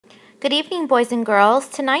Good evening, boys and girls.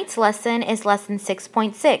 Tonight's lesson is lesson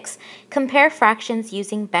 6.6, Compare Fractions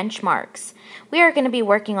Using Benchmarks. We are going to be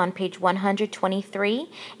working on page 123,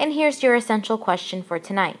 and here's your essential question for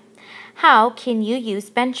tonight. How can you use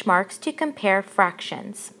benchmarks to compare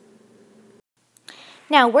fractions?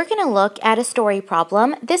 Now, we're going to look at a story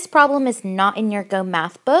problem. This problem is not in your Go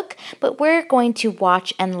Math book, but we're going to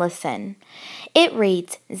watch and listen. It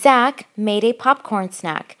reads, Zach made a popcorn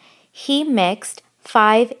snack. He mixed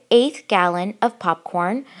 5/8 gallon of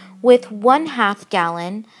popcorn with 1/2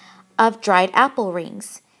 gallon of dried apple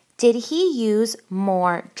rings. Did he use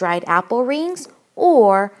more dried apple rings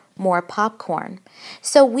or more popcorn?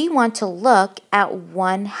 So we want to look at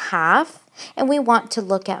 1/2 and we want to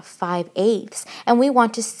look at 5/8 and we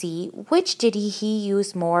want to see which did he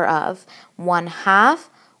use more of,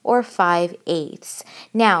 1/2 or 5/8.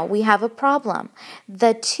 Now we have a problem.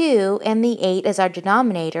 The 2 and the 8 as our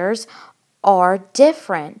denominators are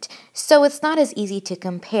different, so it's not as easy to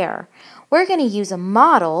compare. We're going to use a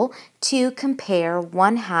model to compare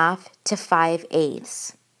 1/2 to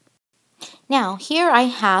 5/8. Now, here I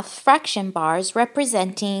have fraction bars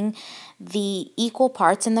representing the equal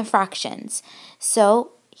parts in the fractions.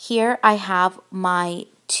 So here I have my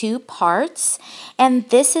 2 parts, and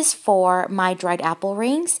this is for my dried apple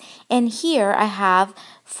rings, and here I have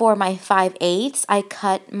for my 5/8, I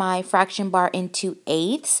cut my fraction bar into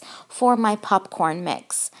eighths for my popcorn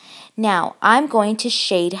mix. Now, I'm going to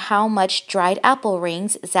shade how much dried apple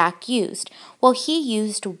rings Zach used. Well, he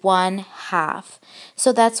used 1/2.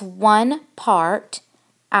 So that's 1 part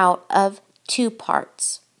out of 2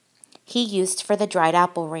 parts he used for the dried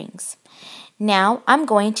apple rings. Now, I'm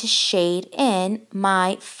going to shade in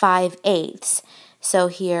my 5/8. So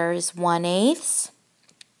here's 1/8,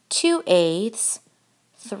 2/8,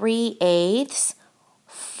 3/8,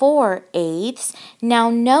 4/8.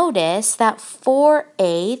 Now notice that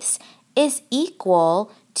 4/8 is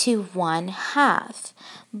equal to 1/2,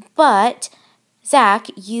 but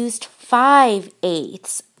Zach used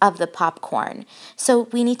 5/8 of the popcorn. So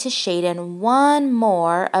we need to shade in one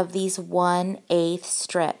more of these 1/8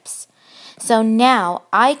 strips. So now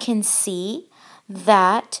I can see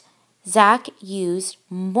that Zach used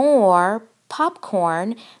more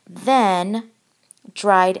popcorn than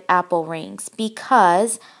dried apple rings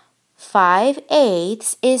because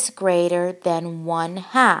 5/8 is greater than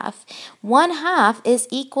 1/2. 1/2 is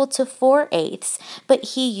equal to 4/8, but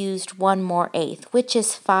he used one more eighth, which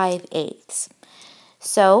is 5/8.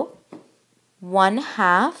 So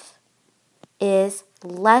 1/2 is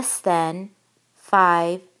less than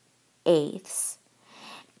 5/8.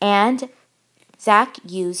 And Zach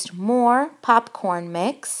used more popcorn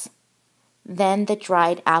mix than the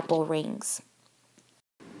dried apple rings.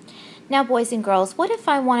 Now, boys and girls, what if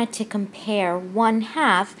I wanted to compare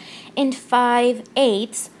 1/2 and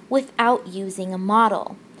 5/8 without using a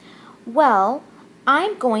model? Well,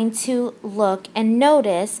 I'm going to look and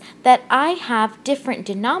notice that I have different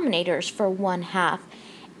denominators for 1/2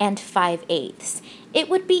 and 5/8. It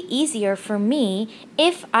would be easier for me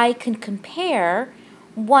if I could compare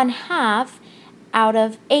 1/2 out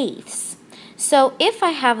of eighths. So if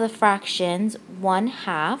I have the fractions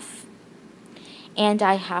 1/2 and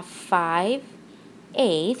I have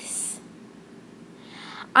 5/8,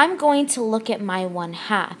 I'm going to look at my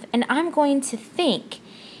 1/2 and I'm going to think,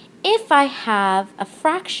 if I have a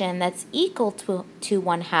fraction that's equal to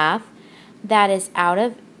 1/2 that is out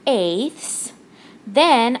of eighths,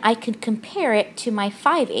 then I could compare it to my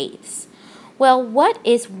 5/8. Well, what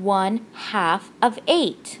is 1/2 of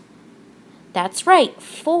 8? That's right,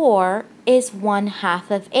 4 is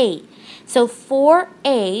 1/2 of 8. So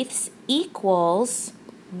 4/8 equals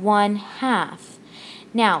 1/2.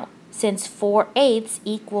 Now, since 4/8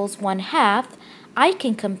 equals 1/2, I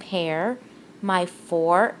can compare my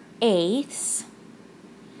 4/8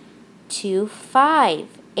 to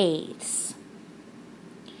 5/8.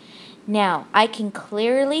 Now, I can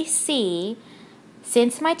clearly see,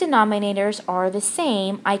 since my denominators are the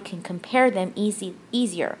same, I can compare them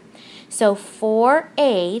easier. So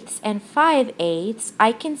 4/8 and 5/8,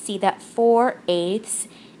 I can see that 4/8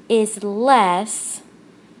 is less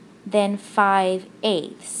than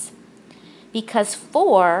 5/8 because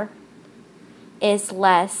 4 is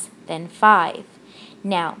less than 5.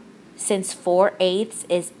 Now, since 4/8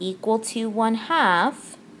 is equal to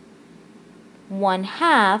 1/2,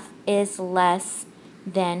 1/2 is less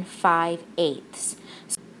than 5/8.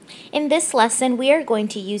 In this lesson, we are going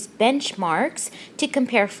to use benchmarks to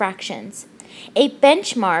compare fractions. A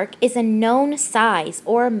benchmark is a known size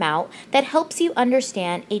or amount that helps you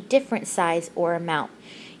understand a different size or amount.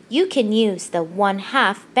 You can use the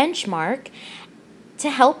 1/2 benchmark to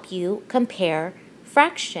help you compare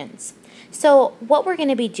fractions. So what we're going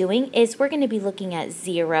to be doing is we're going to be looking at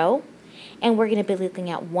 0, and we're going to be looking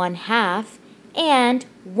at 1/2 and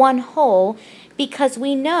 1/2 because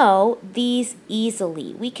we know these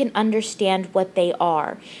easily. We can understand what they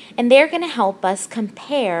are, and they're going to help us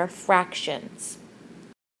compare fractions.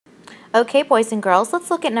 Okay, boys and girls, let's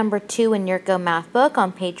look at number 2 in your Go Math book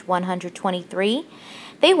on page 123.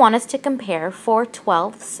 They want us to compare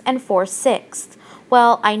 4/12 and 4/6.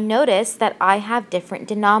 Well, I noticed that I have different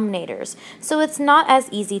denominators, so it's not as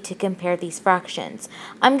easy to compare these fractions.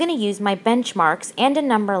 I'm going to use my benchmarks and a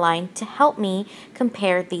number line to help me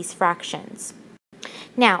compare these fractions.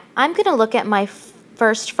 Now, I'm going to look at my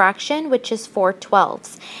first fraction, which is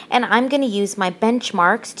 4/12, and I'm going to use my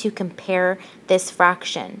benchmarks to compare this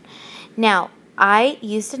fraction. Now, I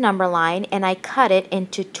used a number line and I cut it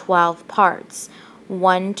into 12 parts.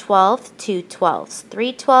 1/12, 2/12,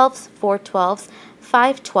 3/12, 4/12,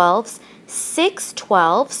 5/12,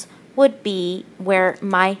 6/12 would be where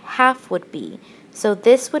my half would be. So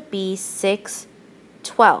this would be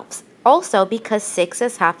 6/12. Also because 6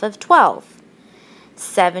 is half of 12.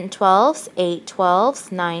 7/12,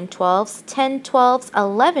 8/12, 9/12, 10/12,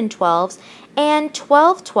 11/12, and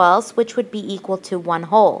 12/12, which would be equal to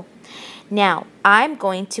 1/2. Now, I'm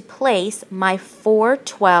going to place my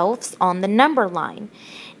 4/12 on the number line.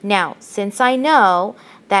 Now, since I know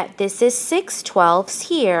that this is 6/12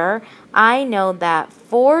 here, I know that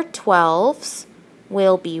 4/12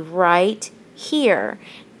 will be right here.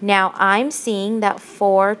 Now, I'm seeing that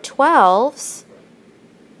 4/12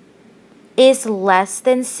 is less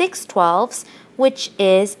than 6/12, which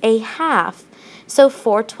is a half. So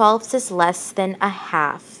 4/12 is less than a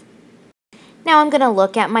half. Now I'm going to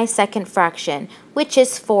look at my second fraction, which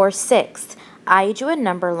is 4/6. I drew a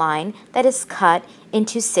number line that is cut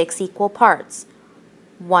into 6 equal parts.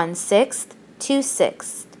 1/6,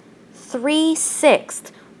 2/6,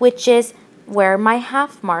 3/6, which is where my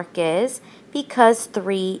half mark is because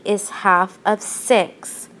 3 is half of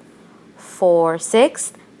 6.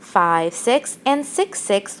 4/6, 5/6, and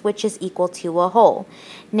 6/6, which is equal to a whole.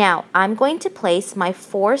 Now I'm going to place my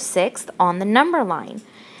 4/6 on the number line.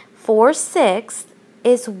 4/6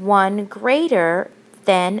 is 1 greater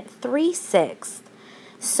than 3/6.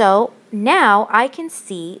 So now I can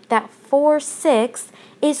see that 4/6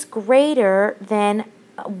 is greater than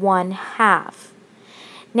 1/2.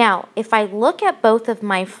 Now, if I look at both of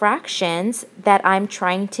my fractions that I'm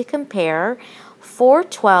trying to compare,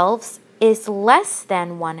 4/12 is less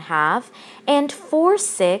than 1/2 and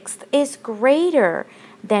 4/6 is greater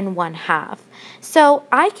than 1/2. So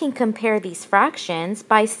I can compare these fractions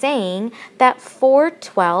by saying that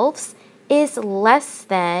 4/12 is less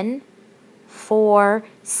than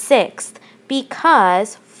 4/6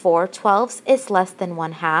 because 4/12 is less than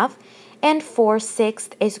 1/2 and 4/6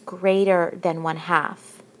 is greater than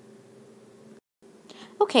 1/2.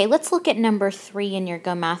 Okay, let's look at number 3 in your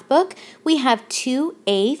Go Math book. We have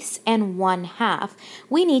 2/8 and 1/2.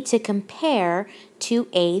 We need to compare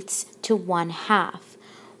 2/8 to 1/2.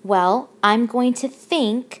 Well, I'm going to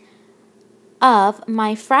think of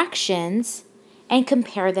my fractions and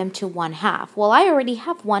compare them to 1/2. Well, I already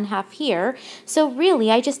have 1/2 here, so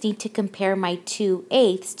really I just need to compare my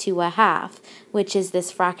 2/8 to a half, which is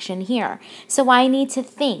this fraction here. So I need to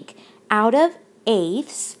think, out of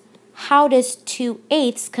eighths, how does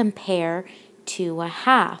 2/8 compare to a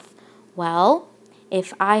half? Well,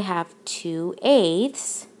 if I have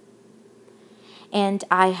 2/8 and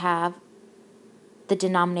I have the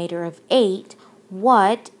denominator of 8,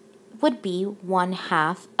 what would be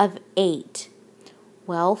 1/2 of 8?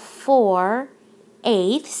 Well,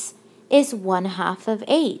 4/8 is 1/2 of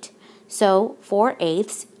 8. So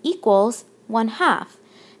 4/8 equals 1/2.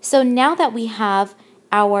 So now that we have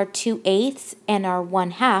our 2/8 and our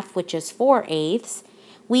 1/2, which is 4/8,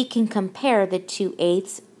 we can compare the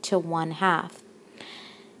 2/8 to 1/2.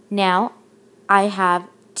 Now I have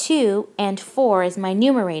 2 and 4 as my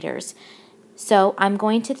numerators. So I'm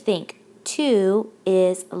going to think 2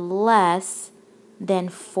 is less than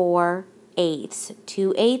 4/8.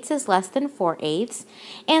 2/8 is less than 4/8.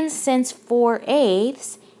 And since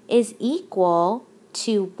 4/8 is equal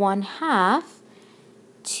to 1/2,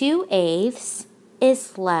 2/8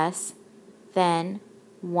 is less than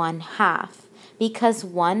 1/2 because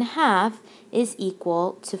 1/2 is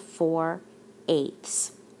equal to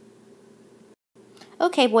 4/8.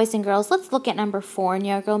 Okay, boys and girls, let's look at number 4 in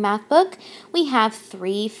your Go Math book. We have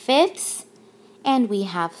 3/5 and we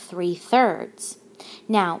have 3/3.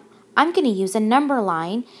 Now, I'm going to use a number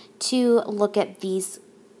line to look at these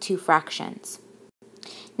two fractions.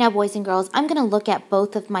 Now, boys and girls, I'm going to look at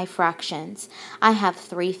both of my fractions. I have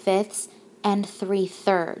 3/5 and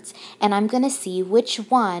 3/3. And I'm going to see which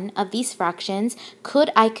one of these fractions could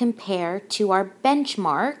I compare to our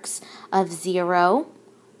benchmarks of 0,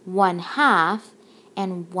 1/2,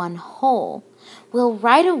 and 1/2. Well,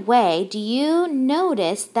 right away, do you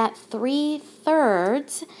notice that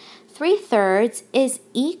 3/3 is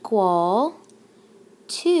equal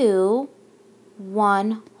to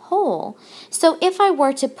 1/2? So if I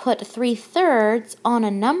were to put 3/3 on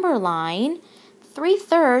a number line,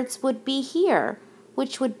 3/3 would be here,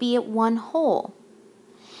 which would be at 1/2.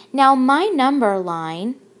 Now my number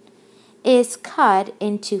line is cut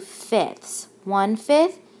into fifths.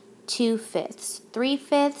 1/5, 2/5,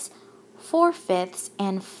 3/5, 4/5,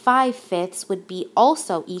 and 5/5 would be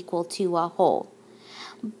also equal to a whole.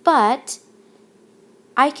 But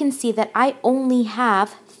I can see that I only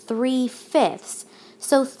have 3/5.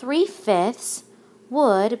 So 3/5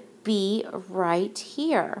 would be right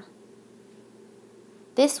here.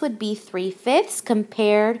 This would be 3/5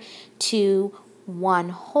 compared to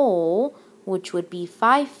 1/2, which would be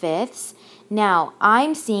 5/5. Now,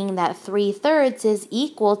 I'm seeing that 3/3 is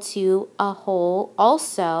equal to a whole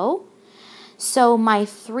also. So my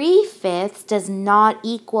 3/5 does not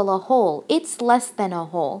equal a whole. It's less than a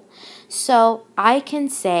whole. So I can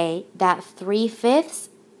say that 3/5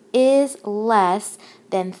 is less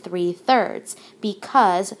than 3/3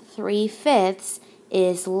 because 3/5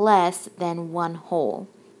 is less than 1/2.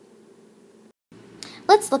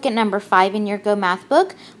 Let's look at number 5 in your Go Math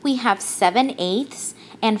book. We have 7/8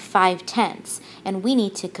 and 5/10, and we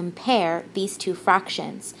need to compare these two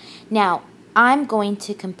fractions. Now, I'm going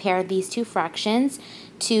to compare these two fractions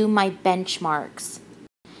to my benchmarks.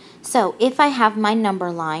 So if I have my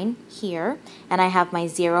number line here, and I have my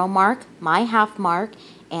 0 mark, my half mark,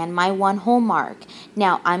 and my 1/2 mark.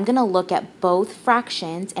 Now I'm going to look at both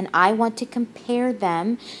fractions and I want to compare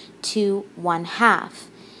them to 1/2.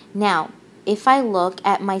 Now, if I look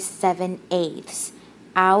at my 7/8,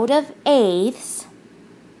 out of eighths,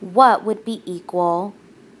 what would be equal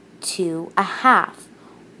to a half?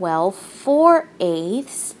 Well,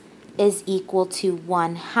 4/8 is equal to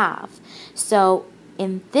 1/2. So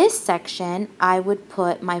in this section, I would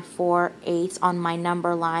put my 4/8 on my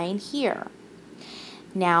number line here.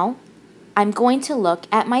 Now, I'm going to look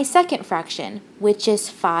at my second fraction, which is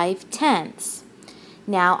 5/10.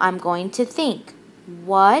 Now, I'm going to think,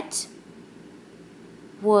 what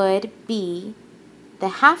would be the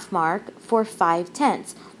half mark for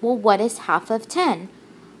 5/10? Well, what is half of 10?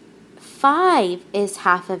 5 is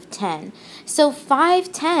half of 10. So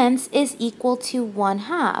 5/10 is equal to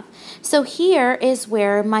 1/2. So here is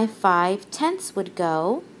where my 5/10 would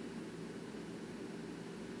go.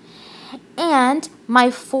 And my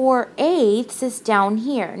 4/8 is down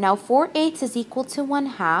here. Now 4/8 is equal to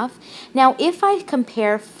 1/2. Now if I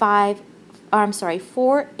compare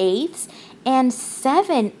 4/8 and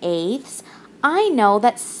 7/8, I know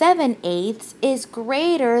that 7/8 is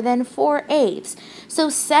greater than 4/8. So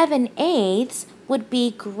 7/8 would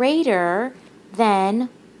be greater than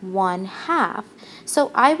 1/2.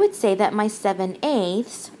 So I would say that my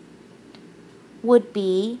 7/8 would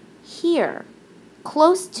be here,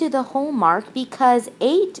 close to the whole mark, because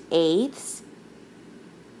 8/8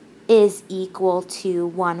 is equal to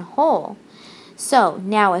 1/2. So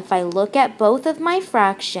now if I look at both of my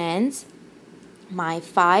fractions, my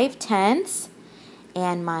 5/10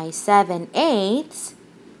 and my 7/8,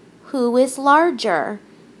 who is larger?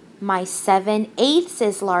 My 7/8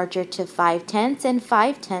 is larger to 5/10, and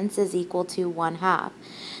 5/10 is equal to 1/2.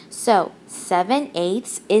 So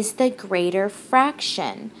 7/8 is the greater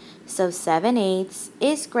fraction. So 7/8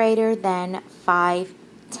 is greater than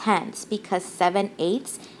 5/10 because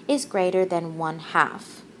 7/8 is greater than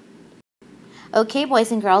 1/2. Okay,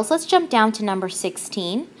 boys and girls, let's jump down to number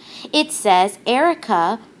 16. It says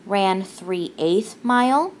Erica ran 3/8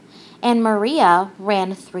 mile and Maria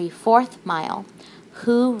ran 3/4 mile.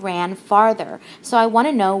 Who ran farther? So I want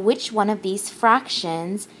to know which one of these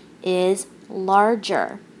fractions is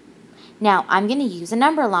larger. Now I'm going to use a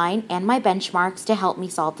number line and my benchmarks to help me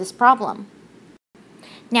solve this problem.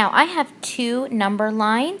 Now I have two number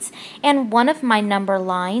lines, and one of my number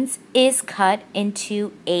lines is cut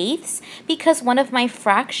into eighths because one of my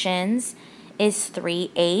fractions is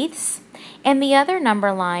 3/8, and the other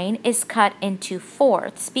number line is cut into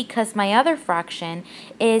fourths because my other fraction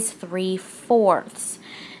is 3/4.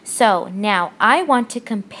 So now I want to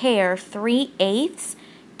compare 3/8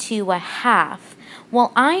 to a half.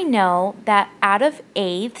 Well, I know that out of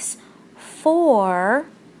eighths,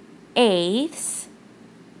 4/8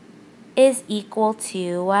 is equal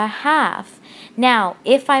to a half. Now,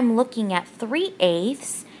 if I'm looking at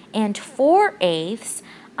 3/8 and 4/8,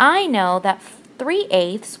 I know that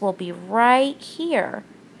 3/8 will be right here,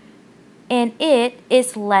 and it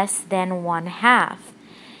is less than 1/2.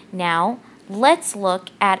 Now, let's look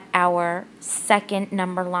at our second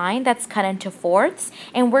number line that's cut into fourths,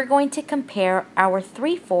 and we're going to compare our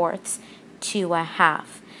 3/4 to a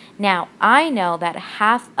half. Now, I know that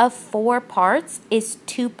half of 4 parts is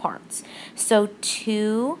 2 parts. So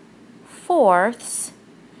 2/4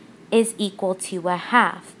 is equal to a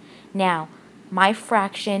half. Now, my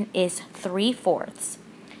fraction is 3/4.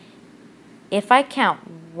 If I count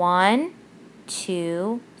 1,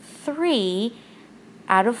 2, 3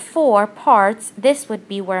 out of 4 parts, this would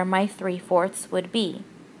be where my 3/4 would be.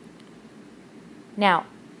 Now,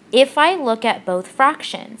 if I look at both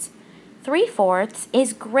fractions, 3/4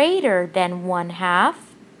 is greater than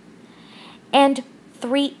 1/2, and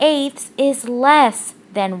 3/8 is less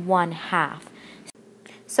than 1/2.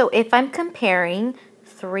 So if I'm comparing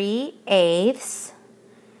 3/8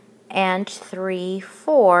 and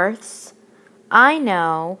 3/4, I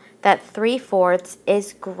know that 3/4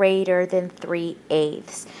 is greater than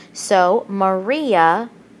 3/8. So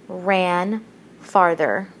Maria ran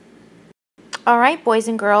farther. All right, boys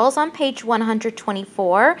and girls, on page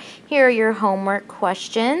 124, here are your homework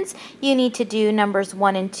questions. You need to do numbers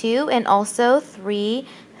 1 and 2 and also 3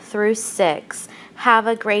 through 6. Have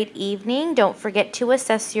a great evening. Don't forget to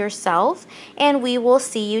assess yourself, and we will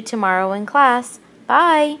see you tomorrow in class.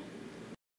 Bye.